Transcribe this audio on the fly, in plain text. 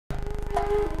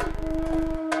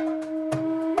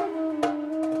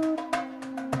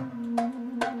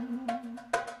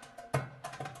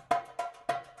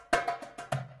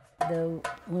The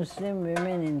Muslim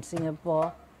women in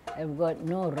Singapore have got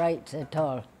no rights at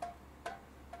all.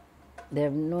 They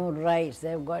have no rights,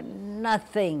 they've got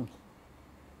nothing.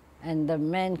 And the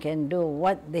men can do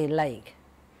what they like.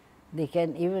 They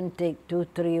can even take 2,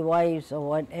 3 wives or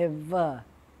whatever.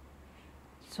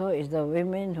 So it's the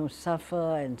women who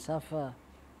suffer and suffer.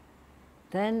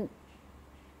 Then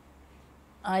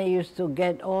I used to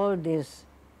get all these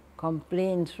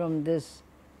complaints from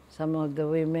some of the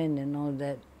women and all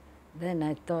that. Then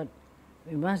I thought,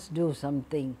 we must do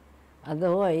something.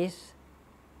 Otherwise,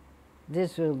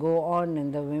 this will go on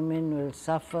and the women will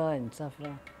suffer and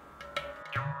suffer.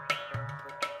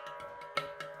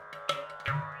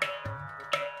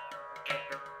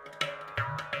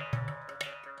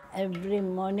 Every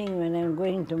morning when I'm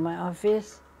going to my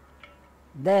office,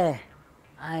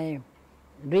 I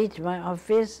reach my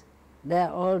office, there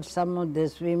are all some of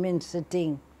these women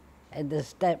sitting at the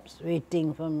steps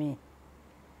waiting for me.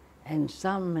 And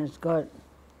some has got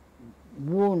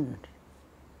wound.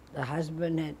 The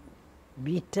husband had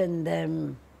beaten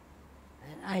them.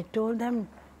 And I told them,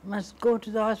 must go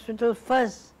to the hospital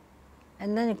first.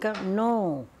 And then he come,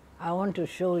 no, I want to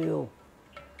show you.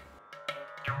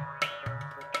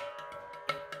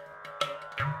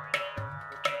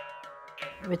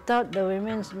 Without the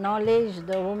women's knowledge,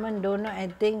 the woman don't know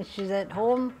anything. She's at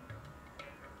home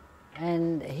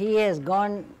and he has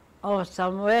gone off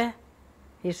somewhere.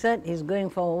 He said he's going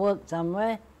for work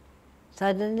somewhere.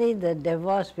 Suddenly the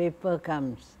divorce paper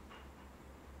comes.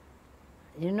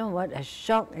 You know what a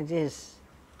shock it is.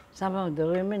 Some of the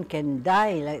women can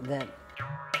die like that.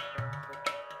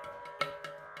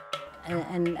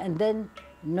 And then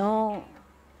no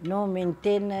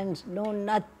maintenance, no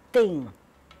nothing.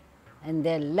 And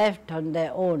they're left on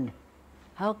their own.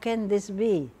 How can this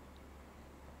be?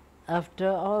 After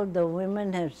all, the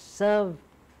women have served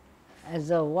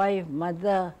as a wife,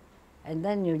 mother, and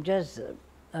then you just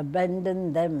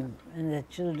abandon them and their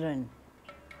children.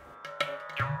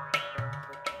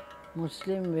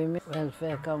 Muslim Women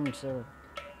Welfare Council.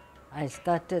 I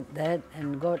started that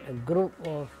and got a group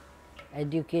of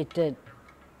educated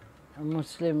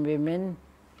Muslim women.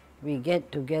 We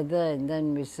get together and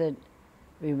then we said,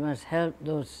 we must help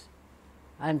those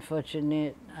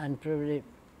unfortunate, unprivileged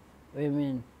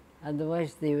women.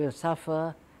 Otherwise they will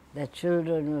suffer, their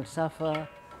children will suffer.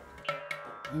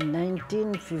 In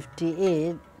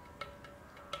 1958,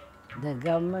 the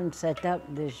government set up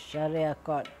the Syariah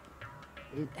Court.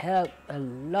 It helped a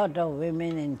lot of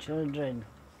women and children.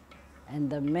 And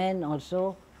the men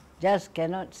also just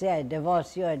cannot say, I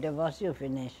divorce you,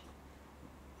 finish.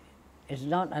 It's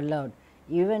not allowed.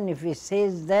 Even if he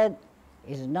says that,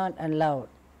 it's not allowed.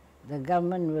 The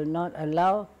government will not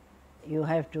allow. You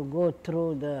have to go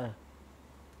through the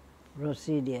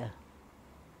procedure.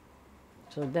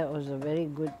 So that was a very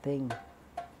good thing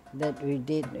that we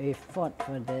did. We fought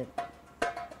for that.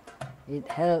 It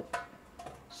helped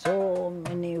so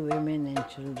many women and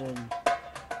children.